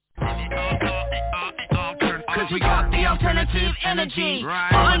we got the alternative energy.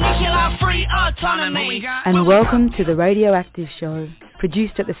 Nuclear-free autonomy. And welcome to the Radioactive Show,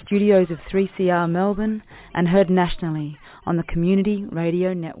 produced at the studios of 3CR Melbourne and heard nationally on the Community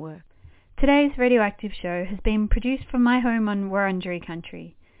Radio Network. Today's Radioactive Show has been produced from my home on Wurundjeri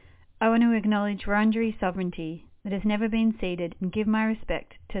country. I want to acknowledge Wurundjeri sovereignty that has never been ceded and give my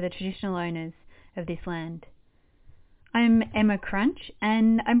respect to the traditional owners of this land. I'm Emma Crunch,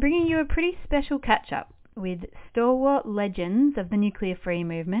 and I'm bringing you a pretty special catch-up with stalwart legends of the nuclear-free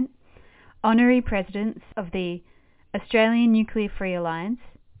movement, honorary presidents of the Australian Nuclear-Free Alliance,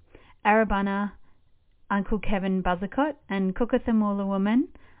 Arabana Uncle Kevin Buzzacott, and Cookathamula woman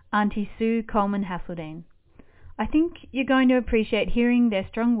Auntie Sue Coleman-Haseldine. I think you're going to appreciate hearing their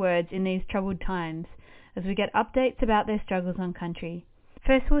strong words in these troubled times as we get updates about their struggles on country.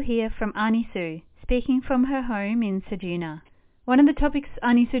 First we'll hear from Auntie Sue, speaking from her home in Ceduna. One of the topics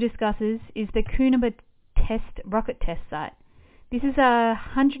Auntie Sue discusses is the Coonabba rocket test site. This is a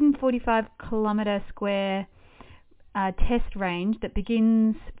 145 kilometre square test range that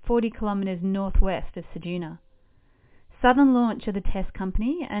begins 40 kilometres northwest of Ceduna. Southern Launch are the test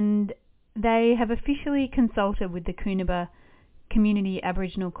company, and they have officially consulted with the Coonabba Community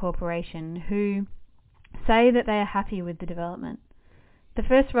Aboriginal Corporation, who say that they are happy with the development. The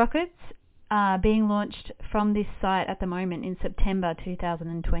first rockets are being launched from this site at the moment in September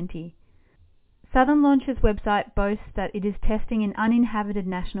 2020. Southern Launch's website boasts that it is testing an uninhabited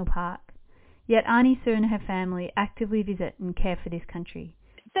national park, yet Auntie Sue and her family actively visit and care for this country.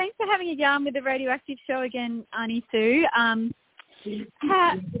 Thanks for having a yarn with the Radioactive Show again, Auntie Sue.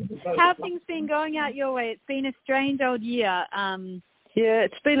 How have things been going out your way? It's been a strange old year. Yeah,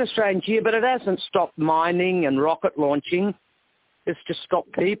 it's been a strange year, but it hasn't stopped mining and rocket launching. It's just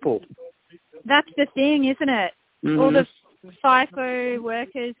stopped people. That's the thing, isn't it? Mm-hmm. All the FIFO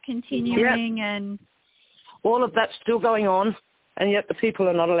workers continuing and... all of that's still going on, and yet the people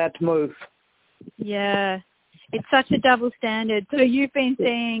are not allowed to move. Yeah, it's such a double standard. So you've been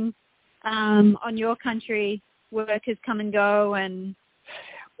seeing on your country workers come and go and...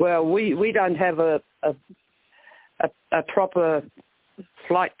 Well, we don't have a proper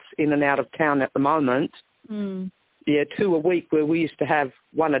flights in and out of town at the moment. Mm. Yeah, 2 a week where we used to have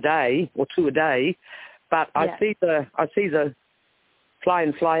 1 a day or 2 a day. But I see the fly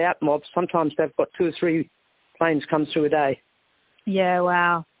in, fly out mobs. Sometimes they've got 2 or 3 planes come through a day. Yeah,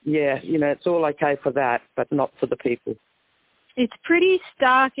 wow. Yeah, it's all okay for that, but not for the people. It's pretty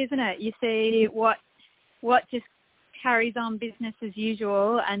stark, isn't it? You see what just carries on business as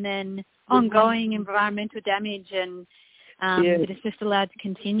usual, and then ongoing environmental damage, and it is just allowed to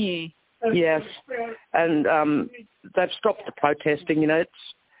continue. Yes, and they've stopped the protesting. It's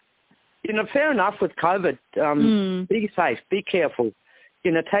fair enough with COVID. Be safe, be careful.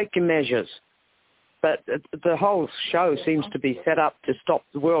 Take your measures. But the whole show seems to be set up to stop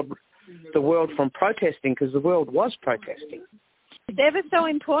the world from protesting, because the world was protesting. It's ever so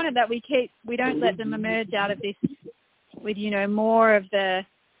important that we don't let them emerge out of this with more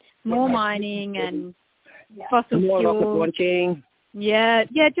mining and fossil more fuel. Rocket launching. Yeah.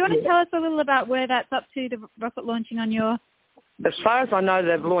 Do you want to tell us a little about where that's up to, the rocket launching on your... As far as I know,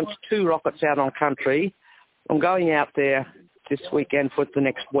 they've launched 2 rockets out on country. I'm going out there this weekend for the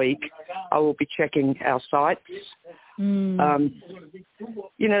next week. I will be checking our sites. The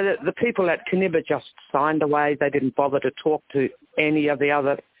people at Coonabba just signed away. They didn't bother to talk to any of the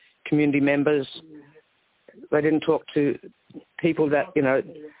other community members. They didn't talk to people that,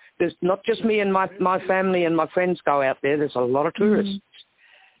 there's not just me and my family and my friends go out there. There's a lot of tourists.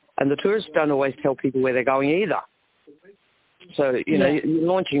 And the tourists don't always tell people where they're going either. So, you're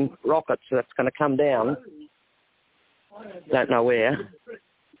launching rockets that's going to come down. Don't know where.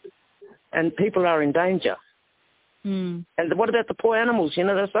 And people are in danger. And what about the poor animals?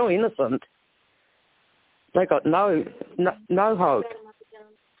 They're so innocent. They got no hope.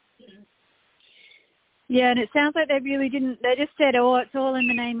 Yeah, and it sounds like they really didn't. They just said, it's all in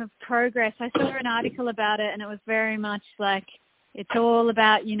the name of progress. I saw an article about it, and it was very much like it's all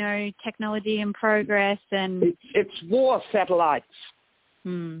about, technology and progress. And it's war satellites.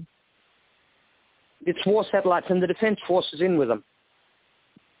 It's war satellites, and the Defence Force is in with them.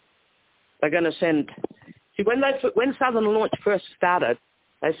 They're going to send... See, when Southern Launch first started,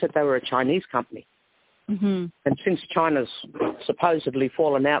 they said they were a Chinese company. Mm-hmm. And since China's supposedly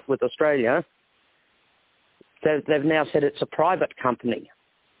fallen out with Australia, they've now said it's a private company.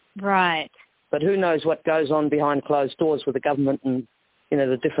 Right. But who knows what goes on behind closed doors with the government and,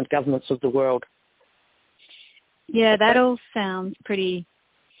 the different governments of the world. Yeah, that all sounds pretty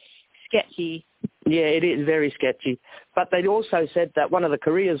sketchy. Yeah, it is very sketchy. But they also said that one of the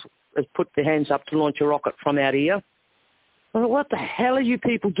Koreas has put their hands up to launch a rocket from out here. Well, what the hell are you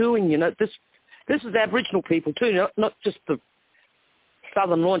people doing? You know, this is Aboriginal people too, not just the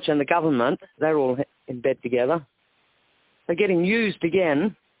Southern Launch and the government. They're all in bed together. They're getting used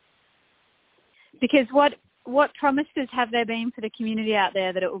again. Because what promises have there been for the community out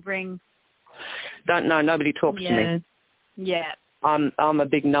there that it will bring? Don't know. Nobody talks to me. Yeah. I'm a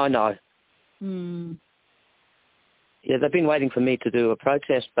big no-no. Mm. Yeah, they've been waiting for me to do a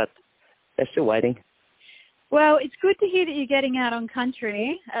protest, but they're still waiting. Well, it's good to hear that you're getting out on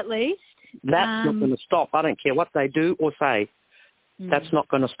country, at least. That's not going to stop. I don't care what they do or say. That's not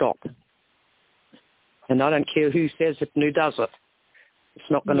going to stop. And I don't care who says it and who does it.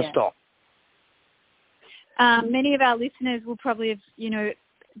 It's not going to stop. Many of our listeners will probably have,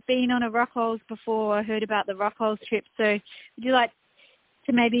 been on a Rockholes before or heard about the Rockholes trip. So would you like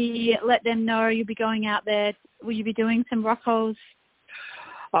to maybe let them know you'll be going out there? Will you be doing some Rockholes?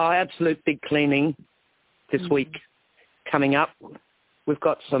 Oh, absolute big cleaning this week coming up. We've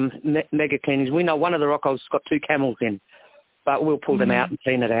got some mega cleanings. We know one of the Rockholes has got 2 camels in, but we'll pull them out and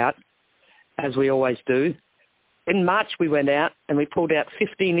clean it out, as we always do. In March we went out and we pulled out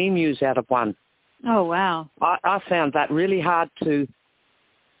 15 emus out of one. Oh, wow. I found that really hard to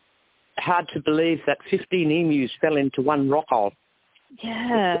believe that 15 emus fell into one rockhole.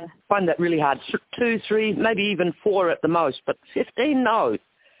 Yeah. I find that really hard. 2, 3, maybe even 4 at the most, but 15, no.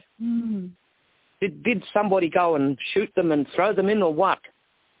 Mm. Did somebody go and shoot them and throw them in or what?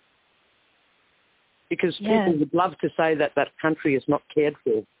 Because people would love to say that that country is not cared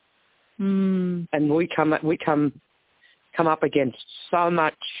for. Mm. And we come up against so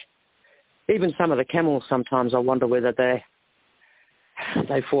much. Even some of the camels, sometimes I wonder whether they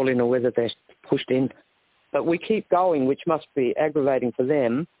fall in or whether they're pushed in. But we keep going, which must be aggravating for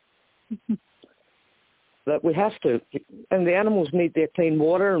them. But we have to. And the animals need their clean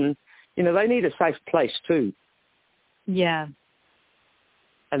water and, they need a safe place too. Yeah.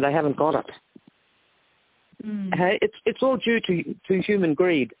 And they haven't got it. Mm. It's all due to human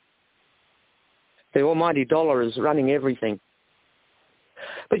greed. The almighty dollar is running everything.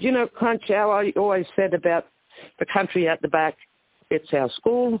 But, Crunch, how I always said about the country out the back, it's our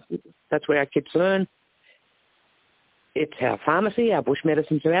school. That's where our kids learn. It's our pharmacy. Our bush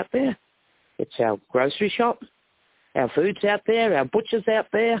medicines are out there. It's our grocery shop. Our food's out there. Our butcher's out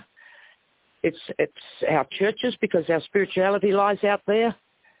there. It's our churches because our spirituality lies out there.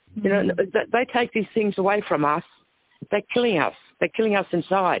 They take these things away from us. They're killing us. They're killing us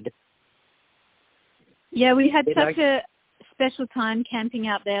inside. Yeah, we had such a special time camping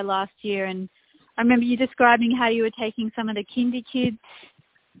out there last year, and I remember you describing how you were taking some of the kindy kids.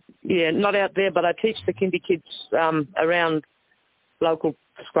 Yeah, not out there, but I teach the kindy kids around local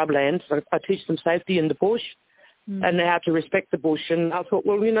scrublands. I teach them safety in the bush and how to respect the bush. And I thought,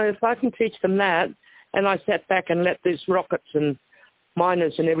 well, if I can teach them that, and I sat back and let these rockets and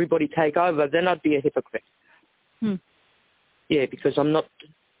miners and everybody take over, then I'd be a hypocrite. Yeah, because I'm not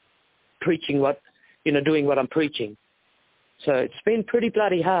preaching doing what I'm preaching. So it's been pretty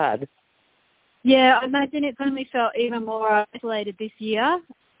bloody hard. Yeah, I imagine it's only felt even more isolated this year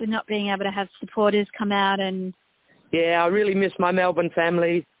with not being able to have supporters come out and... Yeah, I really miss my Melbourne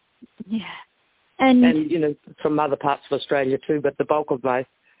family. Yeah. And from other parts of Australia too, but the bulk of my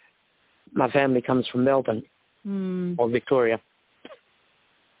family comes from Melbourne or Victoria.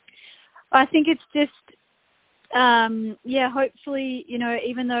 I think it's just, hopefully,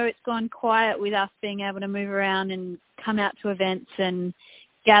 even though it's gone quiet with us being able to move around and come out to events and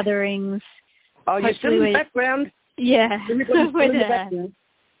gatherings. Oh, you're still in the background? Yeah. Everybody's still in the background.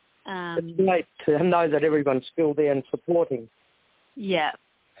 It's great to know that everyone's still there and supporting. Yeah.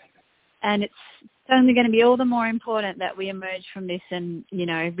 And it's only going to be all the more important that we emerge from this and,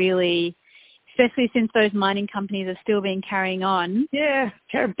 really, especially since those mining companies are still being carrying on. Yeah,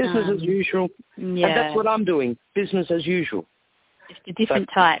 business as usual. Yeah. And that's what I'm doing, business as usual. Just a different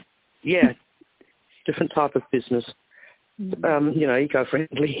type. Yeah, different type of business.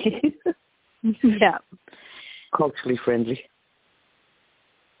 Eco-friendly. Yeah. Culturally friendly.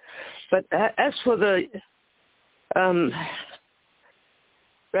 But as for the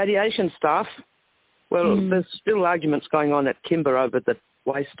radiation stuff, well, there's still arguments going on at Kimber over the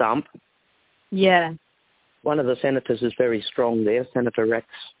waste dump. Yeah. One of the senators is very strong there, Senator Rex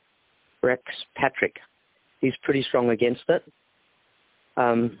Patrick. He's pretty strong against it.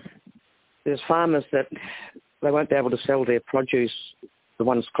 There's farmers that they won't be able to sell their produce, the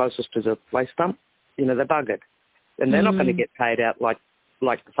ones closest to the waste dump. They're buggered. And they're not going to get paid out like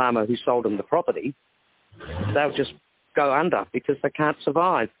the farmer who sold them the property. They'll just go under because they can't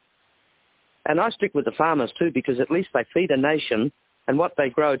survive. And I stick with the farmers too, because at least they feed a nation, and what they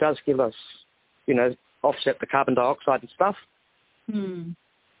grow does give us, offset the carbon dioxide and stuff.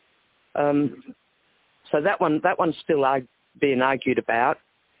 So that one's still being argued about.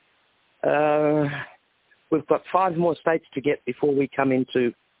 We've got 5 more states to get before we come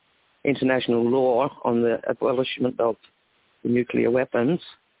into international law on the abolishment of the nuclear weapons,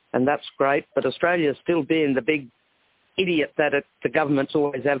 and that's great. But Australia's still being the big idiot that the governments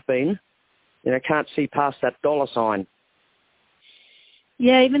always have been. Can't see past that dollar sign.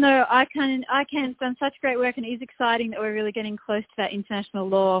 Yeah, even though ICANN's done such great work, and it is exciting that we're really getting close to that international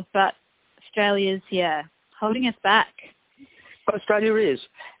law, but Australia's, holding us back. Australia is.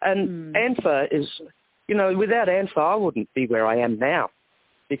 And ANFA is, without ANFA, I wouldn't be where I am now,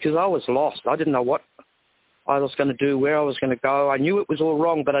 because I was lost. I didn't know what I was going to do, where I was going to go. I knew it was all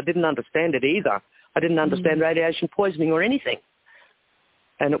wrong, but I didn't understand it either. I didn't understand radiation poisoning or anything.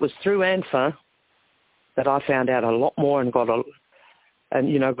 And it was through ANFA that I found out a lot more and got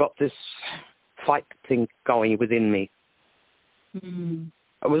this fight thing going within me.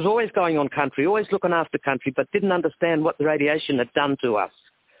 I was always going on country, always looking after country, but didn't understand what the radiation had done to us.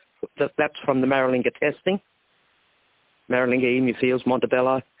 That's from the Maralinga testing. Maralinga, Emu Fields,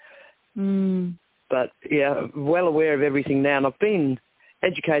 Montebello. But, well aware of everything now. And I've been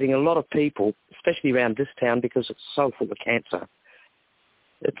educating a lot of people, especially around this town, because it's so full of cancer.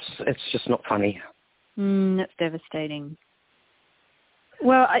 It's just not funny. That's devastating.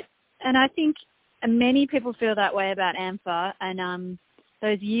 Well, I think many people feel that way about ANFA, and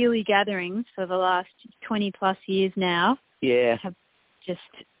those yearly gatherings for the last 20 plus years now have just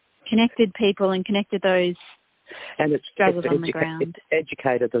connected people and connected those struggles on the ground. It's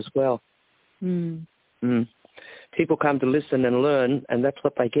educated as well. People come to listen and learn, and that's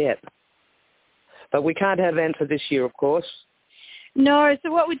what they get. But we can't have ANFA this year, of course. No,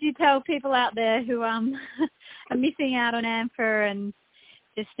 so what would you tell people out there who are missing out on ANFA and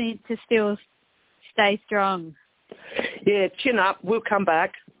just need to still stay strong? Yeah, chin up. We'll come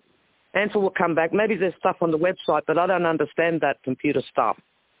back. ANFA will come back. Maybe there's stuff on the website, but I don't understand that computer stuff.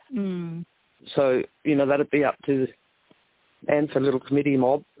 So, that'd be up to ANFA little committee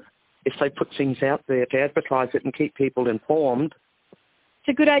mob if they put things out there to advertise it and keep people informed. It's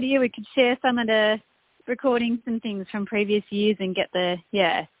a good idea. We could share some of the recordings and things from previous years and get get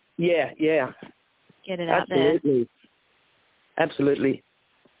it out there. Absolutely.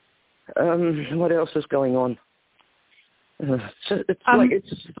 What else is going on?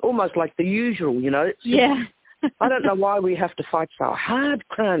 It's almost like the usual, I don't know why we have to fight so hard,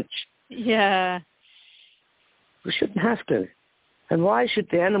 Crunch. Yeah. We shouldn't have to. And why should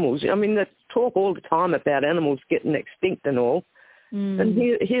the animals? I mean, they talk all the time about animals getting extinct and all. And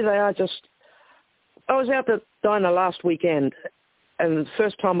here they are just... I was out at Dinah last weekend, and the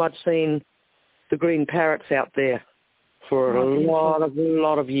first time I'd seen the green parrots out there for a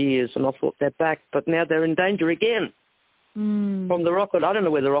lot of years, and I thought they're back, but now they're in danger again from the rocket. I don't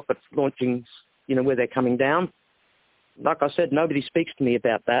know where the rocket's launching, where they're coming down. Like I said, nobody speaks to me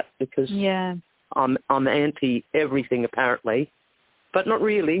about that because I'm anti everything apparently, but not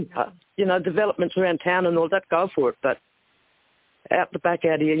really. Developments around town and all that, go for it, but out the back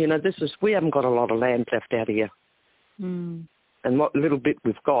out here, we haven't got a lot of land left out here. And what little bit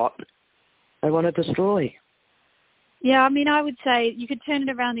we've got, they want to destroy. Yeah, I mean, I would say you could turn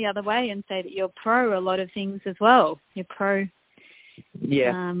it around the other way and say that you're pro a lot of things as well. You're pro,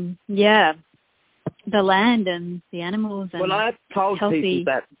 the land and the animals. And well, I've told people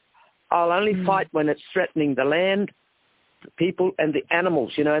that I'll only fight when it's threatening the land, the people, and the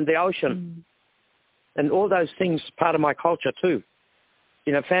animals, and the ocean. And all those things part of my culture too.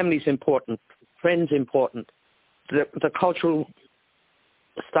 Family's important, friends important. The cultural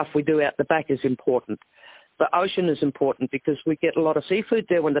stuff we do out the back is important. The ocean is important because we get a lot of seafood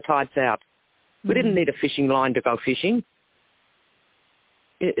there when the tide's out. We didn't need a fishing line to go fishing.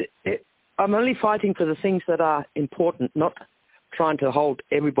 I'm only fighting for the things that are important, not trying to hold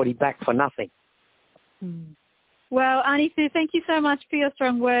everybody back for nothing. Well, Auntie Sue, thank you so much for your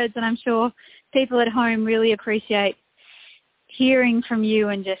strong words, and I'm sure people at home really appreciate hearing from you,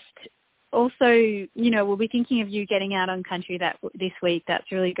 and just also, we'll be thinking of you getting out on country this week.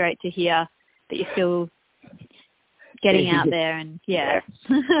 That's really great to hear that you're still getting out there, and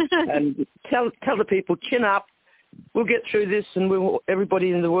and tell the people, chin up. We'll get through this, and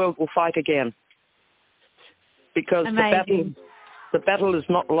everybody in the world will fight again. Because the battle is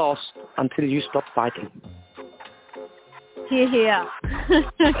not lost until you stop fighting. Hear, hear.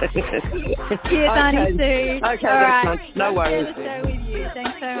 Cheers, Auntie Sue. Okay, all right. No worries. Share the show with you.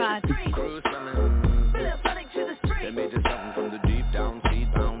 Thanks so much. Let me just something from the deep down, seed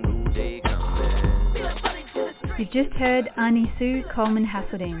bound, blue day come. You've just heard Arnie Sue Coleman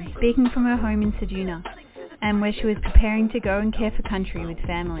Haseldine speaking from her home in Ceduna, and where she was preparing to go and care for country with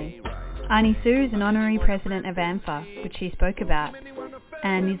family. Arnie Sue is an honorary president of ANFA, which she spoke about,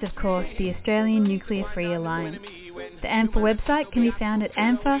 and is of course the Australian Nuclear Free Alliance. The ANFA website can be found at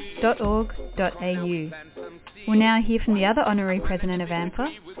anfa.org.au. We'll now hear from the other honorary president of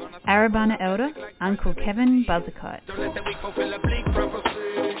ANFA, Arabana Elder, Uncle Kevin Buzzacott.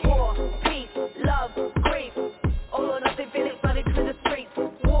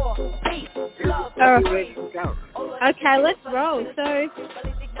 Okay, let's roll. So,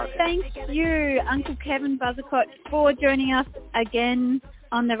 thank you, Uncle Kevin Buzzacott, for joining us again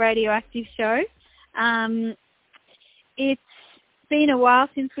on the Radioactive Show. It's been a while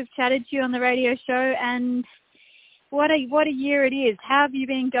since we've chatted to you on the radio show, and what a year it is. How have you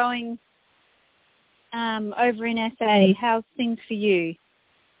been going over in SA? How's things for you?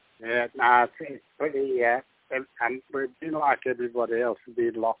 Yeah, no, it's pretty, and we've been like everybody else, we've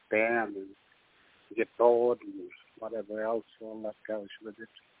been locked down and get bored and whatever else, all that goes with it.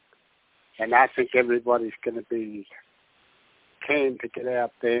 And I think everybody's going to be keen to get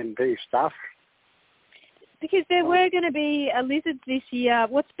out there and do stuff. Because there were going to be a lizard this year.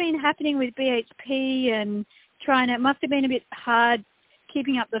 What's been happening with BHP and it must have been a bit hard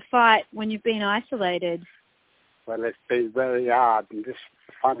keeping up the fight when you've been isolated. Well, it's been very hard, and this is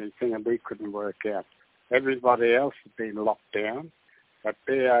the funny thing that we couldn't work out. Everybody else has been locked down, but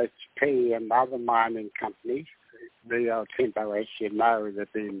BHP and other mining companies, Rio Tinto, as you know,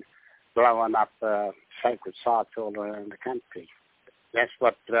 they've been blowing up sacred sites all around the country. That's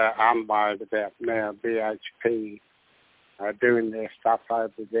what I'm worried about now. BHP are doing their stuff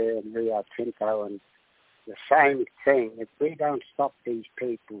over there in Rio Tinto, and the same thing. If we don't stop these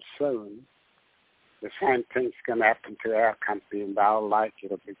people soon, the same thing's going to happen to our country in Bell Lake.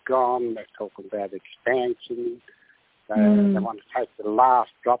 It'll be gone. They're talking about expansion. They want to take the last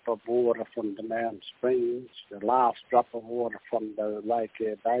drop of water from the Mountain Springs, the last drop of water from the Lake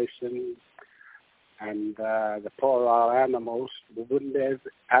Eyre Basin, and the poor old animals, we wouldn't be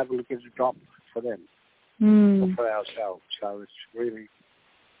able to get a drop for them or for ourselves. So it's really,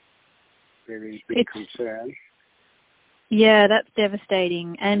 really big concern. Yeah, that's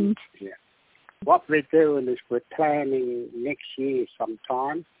devastating. And what we're doing is we're planning next year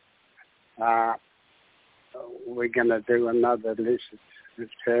sometime. We're going to do another lizard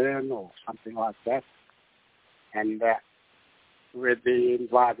return or something like that. And we'll be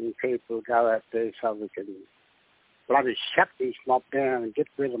inviting people to go out there so we can bloody shut these mob down and get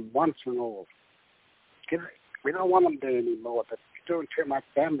rid of them once and all. We don't want them there anymore. They're doing too much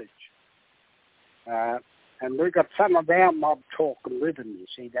damage. And we've got some of our mob talking with them, you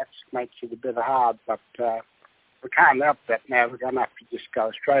see. That makes it a bit hard, but we can't help that now. We're going to have to just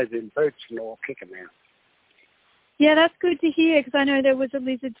go straight in boots and all kick them out. Yeah, that's good to hear, because I know there was a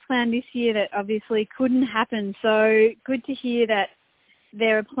lizards plan this year that obviously couldn't happen. So good to hear that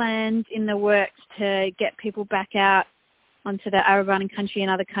there are plans in the works to get people back out onto the Arabanan country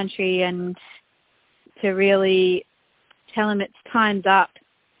and other country and to really tell them it's time's up.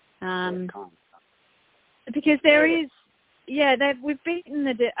 Because there is, we've beaten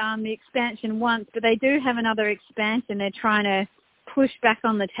the expansion once, but they do have another expansion. They're trying to push back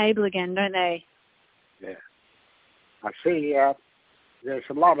on the table again, don't they? Yeah. I see there's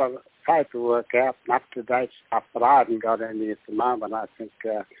a lot of paperwork out and up-to-date stuff, but I haven't got any at the moment. I think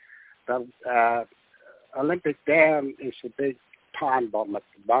the Olympic Dam is a big time bomb at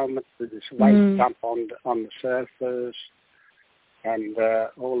the moment. There's a waste dump on the surface, and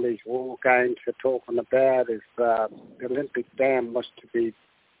all these war games they're talking about if the Olympic Dam was to be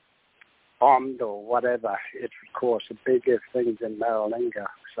bombed or whatever, it would cause a bigger thing than Maralinga,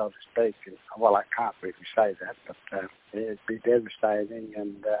 so to speak. Well, I can't really say that, but it'd be devastating,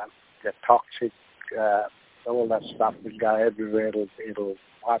 and the toxic, all that stuff would go everywhere. It'll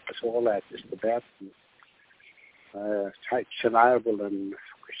wipe us all out just about. Take Chernobyl and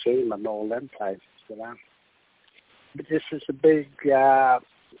Fukushima and all them places, you know. But this is a big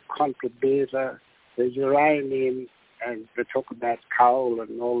contributor. The uranium, and they talk about coal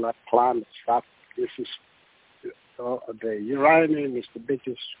and all that climate stuff. This is the uranium is the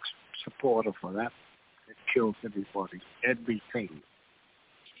biggest supporter for that. It kills everybody, everything.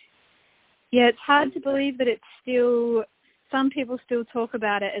 Yeah, it's hard to believe that it's still. Some people still talk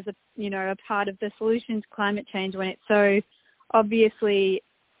about it as a part of the solution to climate change when it's so obviously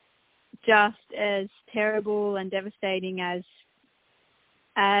just as terrible and devastating as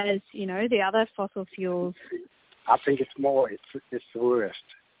the other fossil fuels. I think it's more. It's the worst.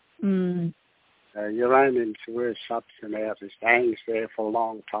 Uranium's the worst substance out. It hangs there for a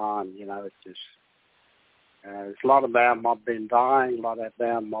long time. It just There's a lot of our mob been dying, a lot of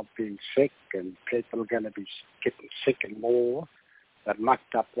our mob been sick, and people are going to be getting sick and more. That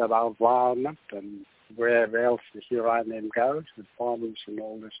mucked up that old environment, and wherever else the uranium goes, the bombs and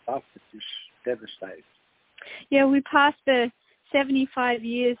all this stuff, it just devastates. Yeah, we passed the 75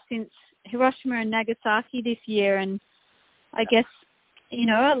 years since Hiroshima and Nagasaki this year, and I guess, you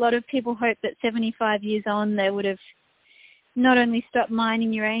know, a lot of people hope that 75 years on they would have not only stopped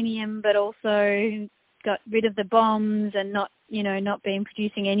mining uranium, but also got rid of the bombs and not been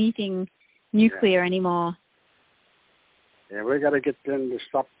producing anything nuclear anymore. Yeah, we've got to get them to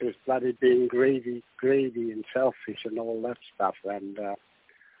stop this bloody being greedy and selfish and all that stuff. And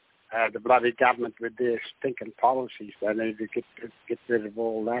the bloody government with their stinking policies, they need to get rid of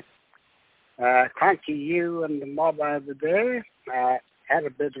all that. Crunchy, you and the mob over there had a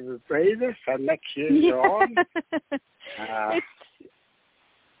bit of a breather, so next year you're on.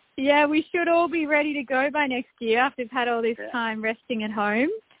 Yeah, we should all be ready to go by next year after we've had all this time resting at home.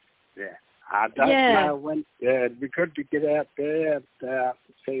 Yeah. I don't know when. Yeah, it'd be good to get out there and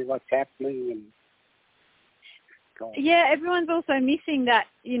see what's happening. Yeah, everyone's also missing that,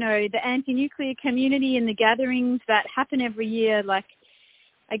 you know, the anti-nuclear community and the gatherings that happen every year. Like,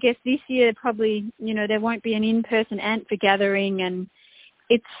 I guess this year probably, you know, there won't be an in-person ANTFA gathering, and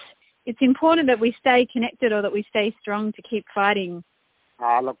it's important that we stay connected or that we stay strong to keep fighting.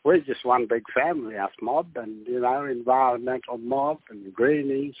 Look, we're just one big family, us mob, and, you know, environmental mob and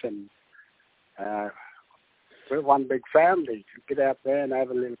greenies, and we're one big family. To get out there and have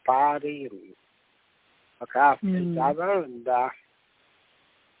a little party and look after each other. And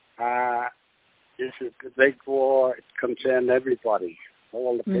this is the big war. It concerns everybody,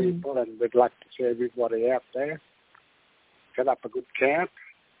 all the people, and we'd like to see everybody out there. Set up a good camp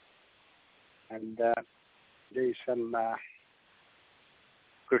and do some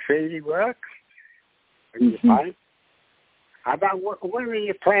graffiti work when you paint. When are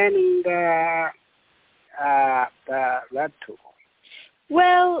you planning the RAD tour?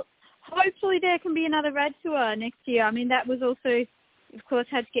 Well, hopefully there can be another RAD tour next year. I mean, that was also, of course,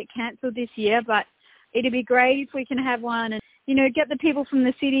 had to get cancelled this year, but it'd be great if we can have one and, you know, get the people from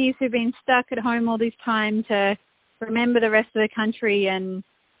the cities who've been stuck at home all this time to remember the rest of the country. And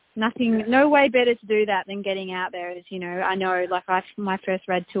no way better to do that than getting out there. As you know, I know, like my first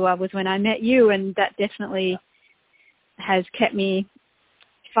RAD tour was when I met you, and that definitely has kept me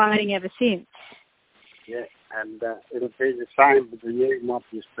fighting ever since. Yeah, and it'll be the same with the youth mob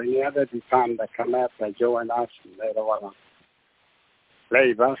you bring out. Every time they come out, they join us, and they don't want to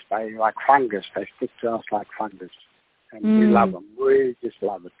leave us. They like fungus. They stick to us like fungus, and we love them. We just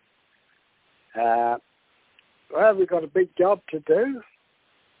love it. Well, we've got a big job to do,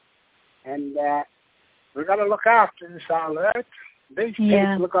 and we've got to look after this alert. These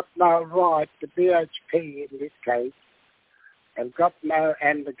people have got no right, the BHP in this case, have got no,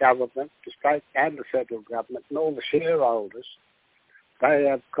 and the government, the state and the federal government, and all the shareholders, they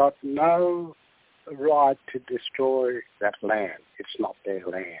have got no right to destroy that land. It's not their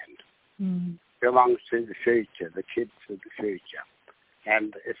land. It belongs to the future, the kids of the future.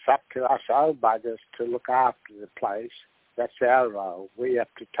 And it's up to us old buggers to look after the place. That's our role. We have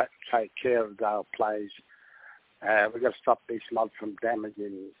to take care of our place. We've got to stop these mobs from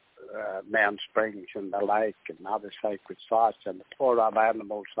damaging Mount Springs and the lake and other sacred sites and the poor old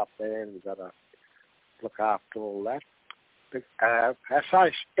animals up there. We've got to look after all that. As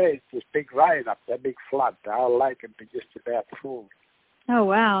I speak, there's big rain up there, big flood. The whole lake would be just about full. Oh,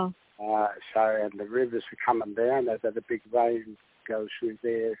 wow. And the rivers are coming down. There's a big rain goes through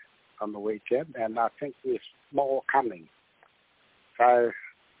there on the weekend, and I think there's more coming. So,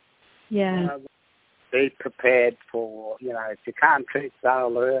 be prepared for, you know, if you can't treat the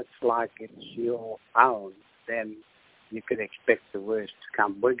whole earth like it's your own, then you can expect the worst to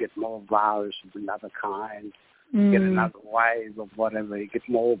come. We get more viruses of another kind, get another wave of whatever, you get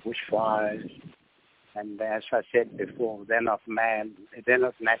more bushfires. And as I said before, they're not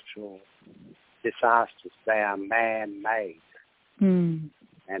natural disasters, they are man-made. And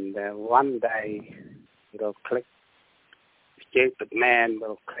one day it'll click, stupid man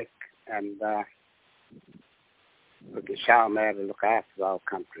will click, and we can show them how to look after our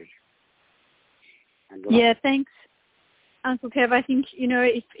country. Yeah, thanks, Uncle Kev. I think, you know,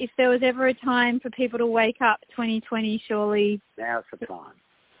 if there was ever a time for people to wake up, 2020, surely... Now's the time.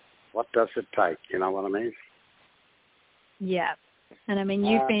 What does it take? You know what I mean? Yeah. And I mean,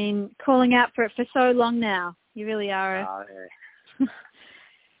 you've been calling out for it for so long now. You really are a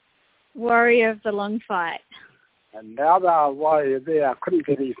warrior of the long fight. And the other warrior there, I couldn't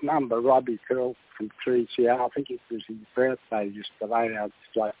get his number, Robbie Curl from 3CR. I think it was his birthday yesterday. I was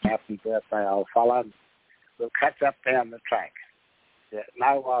like, happy birthday, old fella. We'll catch up down the track. Yeah,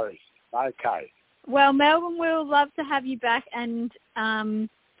 no worries. Okay. Well, Melbourne, we'll love to have you back, and I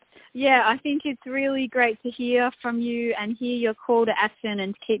think it's really great to hear from you and hear your call to action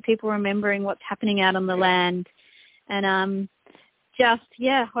and to keep people remembering what's happening out on the land. And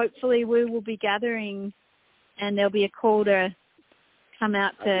hopefully we will be gathering, and there'll be a call to come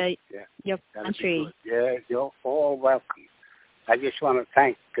out to your country. Yeah, you're all welcome. I just want to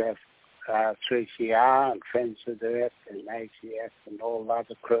thank 3CR and Friends of the Earth and ACF and all the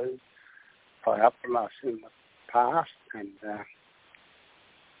other crews for helping us in the past and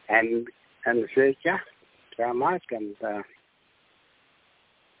the future so much, and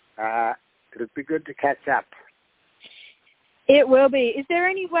it'll be good to catch up. It will be. Is there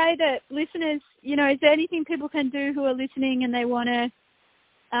any way that listeners, is there anything people can do who are listening and they want to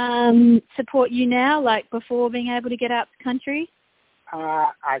support you now, like before being able to get out the country?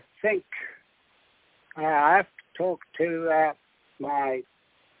 I think I have to talk to my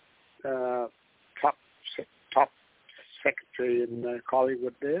top secretary in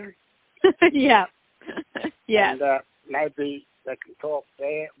Collingwood there. Yeah. And maybe they can talk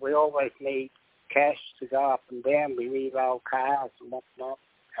there. We always need cash to go up and down. We need old cars and whatnot.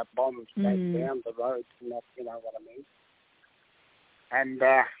 Have bombs back down the road and that, you know what I mean. And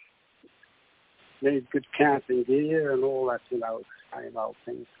need good camping gear and all that, same old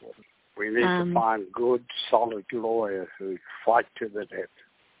things for them. We need to find good, solid lawyers who fight to the death.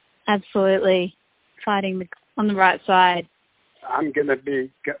 Absolutely. Fighting on the right side. I'm going to be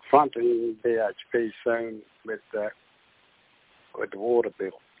fronting BHP soon with the water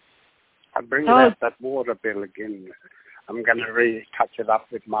bill. I'm bringing out that water bill again. I'm going to touch it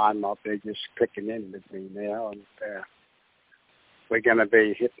up with my mob. They're just clicking in with me now, and we're going to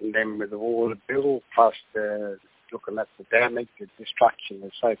be hitting them with the water bill, plus looking at the damage, the destruction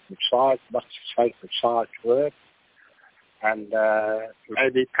of sacred sites, what's the sacred sites worth, and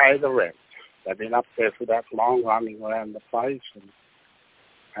maybe pay the rent. They've been up there for that long, running around the place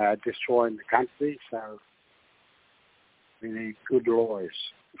and destroying the country, so we need good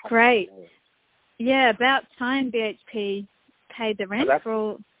lawyers. Great. Yeah, about time BHP paid the rent for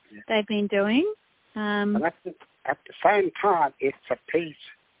all they've been doing. And at the same time, it's a peace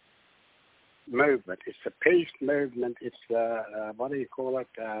movement. It's a peace movement. It's, what do you call it?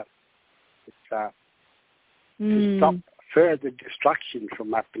 It's to stop further destruction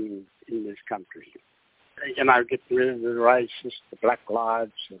from happening in this country. Getting rid of the racists, the black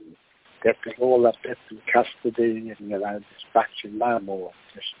lives, and getting all that death in custody, and, destruction no more.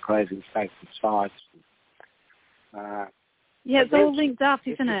 Just crazy sacred sites. It's all linked up,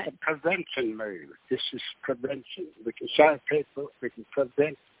 isn't it? It's a prevention move. This is prevention. We can show people, we can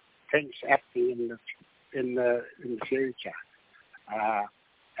prevent things happening in the future.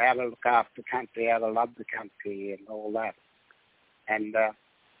 How to look after the country, how to love the country, and all that. And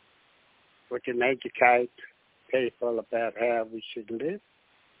we can educate people about how we should live.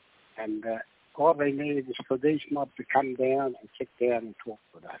 And all they need is for these mobs to come down and sit down and talk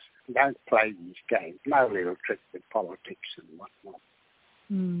with us. Don't play these games. No little tricks with politics and whatnot.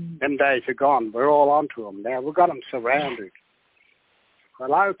 Them days are gone. We're all onto them now. We've got them surrounded.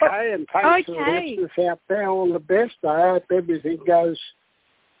 Well, okay, and thanks to the listeners out there. All the best. I hope everything goes,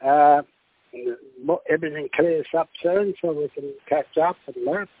 everything clears up soon so we can catch up and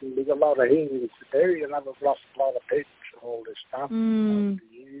learn. And we've got a lot of healing to do. We've lost a lot of people to all this stuff.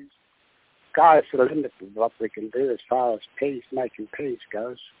 Sky's the limit of what we can do as far as making peace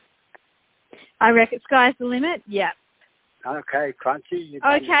goes. I reckon sky's the limit. Yeah. Okay, Crunchy.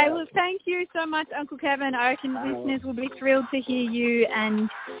 Okay, well, thank you so much, Uncle Kevin. I reckon listeners will be thrilled to hear you, and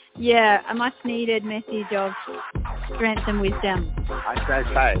a much needed message of strength and wisdom. I say,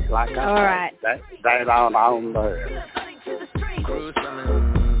 like all right. They don't own the.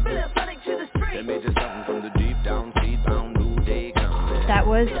 That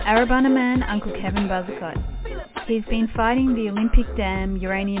was Arabana man Uncle Kevin Buzzacott. He's been fighting the Olympic Dam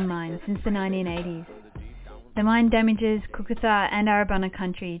uranium mine since the 1980s. The mine damages Kukatha and Arabana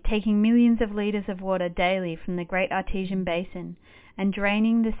country, taking millions of litres of water daily from the Great Artesian Basin and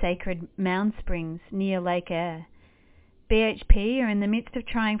draining the sacred Mound Springs near Lake Eyre. BHP are in the midst of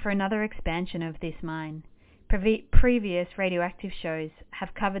trying for another expansion of this mine. Previous radioactive shows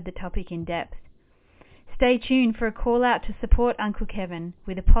have covered the topic in depth. Stay tuned for a call out to support Uncle Kevin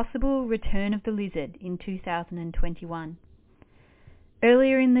with a possible return of the lizard in 2021.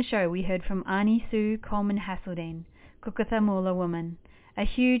 Earlier in the show we heard from Arnie Sue Coleman Hasseldine, Kukatha Moola woman. A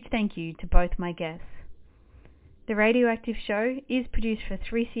huge thank you to both my guests. The Radioactive Show is produced for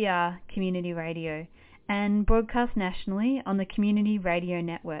 3CR Community Radio and broadcast nationally on the Community Radio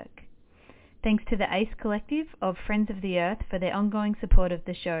Network. Thanks to the ACE Collective of Friends of the Earth for their ongoing support of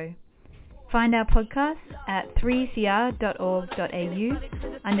the show. Find our podcasts at 3cr.org.au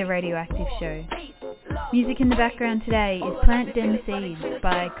under Radioactive Show. Music in the background today is Plant Dem Seeds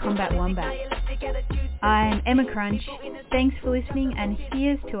by Combat Wombat. I'm Emma Crunch. Thanks for listening, and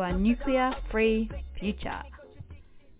here's to our nuclear-free future.